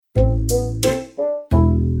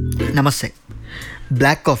నమస్తే.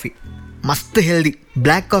 Black coffee మస్తు healthy.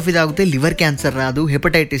 Black coffee తాగితే లివర్ క్యాన్సర్ రాదు,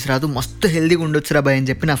 హెపటైటిస్ రాదు, మస్తు హెల్దీగా ఉండొచ్చురా భయ్ అని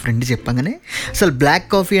చెప్పి నా ఫ్రెండ్ చెప్పగానే అసలు బ్లాక్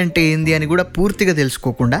కాఫీ అంటే ఏంది అని కూడా పూర్తిగా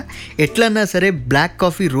తెలుసుకోకుండా ఎట్లన్నా సరే బ్లాక్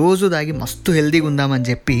కాఫీ రోజు తాగి మస్తు హెల్దీగా ఉందామని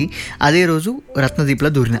చెప్పి అదే రోజు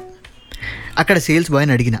రత్నదీప్లో దూరిన. అక్కడ సేల్స్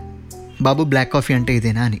బాయ్ని అడిగిన, బాబు బ్లాక్ కాఫీ అంటే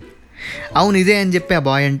ఇదేనా అని. అవును ఇదే అని చెప్పి ఆ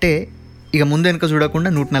బాయ్ అంటే ఇక ముందు వెనక చూడకుండా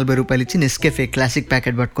 140 రూపాయలు ఇచ్చి నెస్కేఫే క్లాసిక్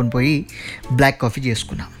ప్యాకెట్ పట్టుకొని పోయి బ్లాక్ కాఫీ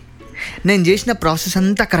చేసుకున్నా. నేను చేసిన ప్రాసెస్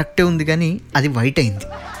అంతా కరెక్టే ఉంది, కానీ అది వైట్ అయింది.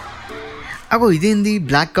 అగో ఇదేంది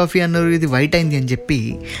బ్లాక్ కాఫీ అన్నారు, ఇది వైట్ అయింది అని చెప్పి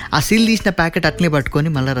ఆ సీల్ తీసిన ప్యాకెట్ అట్లే పట్టుకొని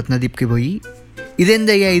మళ్ళీ రత్నదీప్కి పోయి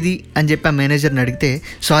ఇదేందయ్యా ఇది అని చెప్పి ఆ మేనేజర్ని అడిగితే,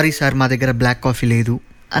 సారీ సార్ మా దగ్గర బ్లాక్ కాఫీ లేదు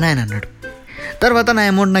అని ఆయన అన్నాడు. తర్వాత నా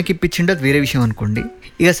అమౌంట్ నాకు ఇప్పించిండు, అది వేరే విషయం అనుకోండి.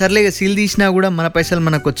 ఇక సర్లే, ఇక సీల్ తీసినా కూడా మన పైసలు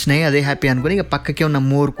మనకు వచ్చినాయి, అదే హ్యాపీ అనుకుని ఇక పక్కకే ఉన్న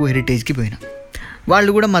మోర్కు హెరిటేజ్కి పోయినా. వాళ్ళు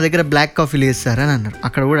కూడా మా దగ్గర బ్లాక్ కాఫీ లేదు సార్ అని అన్నారు.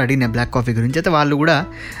 అక్కడ కూడా అడిగిన బ్లాక్ కాఫీ గురించి, అయితే వాళ్ళు కూడా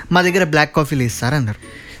మా దగ్గర బ్లాక్ కాఫీ లేదు సార్ అన్నారు.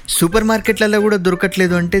 సూపర్ మార్కెట్లలో కూడా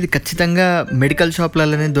దొరకట్లేదు అంటే ఇది ఖచ్చితంగా మెడికల్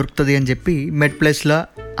షాప్లలోనే దొరుకుతుంది అని చెప్పి మెడ్ ప్లస్లో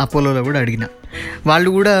అపోలోలో కూడా అడిగిన.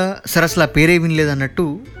 వాళ్ళు కూడా సరే అసలు ఆ పేరే వినలేదు అన్నట్టు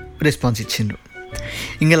రెస్పాన్స్ ఇచ్చిండ్రు.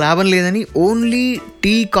 ఇంకా లాభం లేదని ఓన్లీ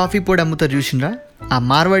టీ కాఫీ పొడి అమ్ముతారు చూసిండ్రా, ఆ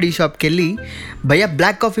మార్వాడి షాప్కి వెళ్ళి భయ్యా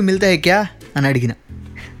బ్లాక్ కాఫీ మిల్తా హై క్యా అని అడిగిన.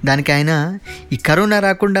 దానికి ఆయన ఈ కరోనా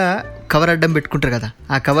రాకుండా కవర్ అడ్డం పెట్టుకుంటారు కదా,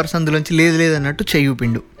 ఆ కవర్స్ అందులోంచి లేదు లేదన్నట్టు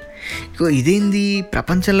చెయ్యూపిండు. ఇగో ఇదేంది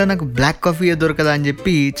ప్రపంచంలో నాకు బ్లాక్ కాఫీ దొరకదా అని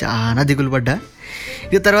చెప్పి చాలా దిగులు పడ్డా.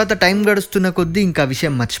 ఇక తర్వాత టైం గడుస్తున్న కొద్దీ ఇంకా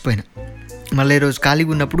విషయం మర్చిపోయినా. మళ్ళీ ఈరోజు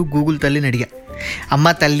ఖాళీగా ఉన్నప్పుడు గూగుల్ తల్లిని అడిగా,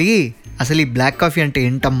 అమ్మ తల్లి అసలు ఈ బ్లాక్ కాఫీ అంటే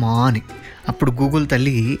ఏంటమ్మా అని. అప్పుడు గూగుల్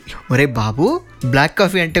తల్లి, ఒరే బాబు బ్లాక్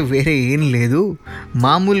కాఫీ అంటే వేరే ఏం లేదు,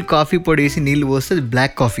 మామూలు కాఫీ పొడి వేసి నీళ్ళు పోస్తుంది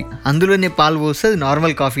బ్లాక్ కాఫీ, అందులోనే పాలు పోస్తుంది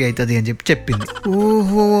నార్మల్ కాఫీ అవుతుంది అని చెప్పి చెప్పింది.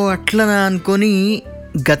 ఓహో అట్లనా అనుకొని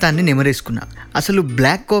గతాన్ని నెమరేసుకున్నా. అసలు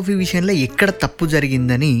బ్లాక్ కాఫీ విషయంలో ఎక్కడ తప్పు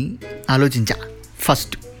జరిగిందని ఆలోచించా.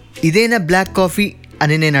 ఫస్ట్ ఇదేనా బ్లాక్ కాఫీ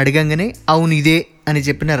అని నేను అడగంగానే అవును ఇదే అని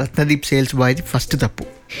చెప్పిన రత్నదీప్ సేల్స్ బాయ్ది ఫస్ట్ తప్పు.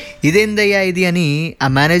 ఇదేందయ్యా ఇది అని ఆ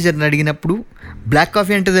మేనేజర్ని అడిగినప్పుడు బ్లాక్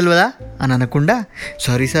కాఫీ అంటే తెలియదా అని అనకుండా,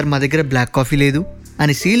 సారీ సార్ మా దగ్గర బ్లాక్ కాఫీ లేదు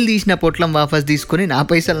అని సీల్ తీసిన పొట్లం వాపస్ తీసుకొని నా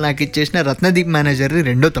పైసలు నాకు ఇచ్చేసిన రత్నదీప్ మేనేజర్ది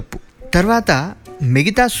రెండో తప్పు. తర్వాత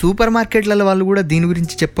మిగతా సూపర్ మార్కెట్ల వాళ్ళు కూడా దీని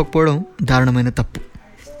గురించి చెప్పకపోవడం దారుణమైన తప్పు.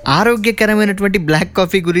 ఆరోగ్యకరమైనటువంటి బ్లాక్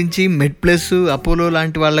కాఫీ గురించి మెడ్ ప్లస్ అపోలో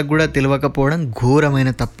లాంటి వాళ్ళకు కూడా తెలియకపోవడం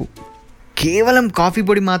ఘోరమైన తప్పు. కేవలం కాఫీ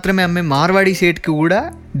పొడి మాత్రమే అమ్మే మార్వాడి సేట్కి కూడా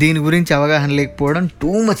దీని గురించి అవగాహన లేకపోవడం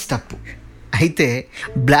టూ మచ్ తప్పు. అయితే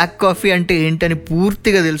బ్లాక్ కాఫీ అంటే ఏంటని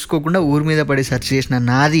పూర్తిగా తెలుసుకోకుండా ఊరి మీద పడి సెర్చ్ చేసిన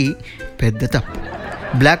నాది పెద్ద తప్పు.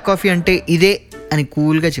 బ్లాక్ కాఫీ అంటే ఇదే అని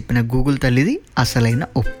కూల్గా చెప్పిన గూగుల్ తల్లిది అసలైన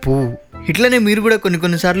ఒప్పు. ఇట్లనే మీరు కూడా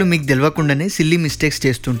కొన్నిసార్లు మీకు తెలియకుండానే సిల్లీ మిస్టేక్స్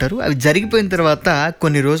చేస్తుంటారు. అవి జరిగిపోయిన తర్వాత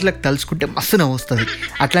కొన్ని రోజులకు తలుచుకుంటే మస్తు నవ్వొస్తుంది.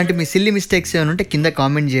 అట్లాంటి మీ సిల్లీ మిస్టేక్స్ ఏమైనా ఉంటే కింద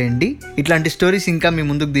కామెంట్ చేయండి. ఇట్లాంటి స్టోరీస్ ఇంకా మీ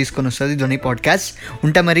ముందుకు తీసుకొని వస్తుంది ధ్వని పాడ్కాస్ట్.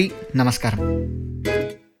 ఉంటా మరి, నమస్కారం.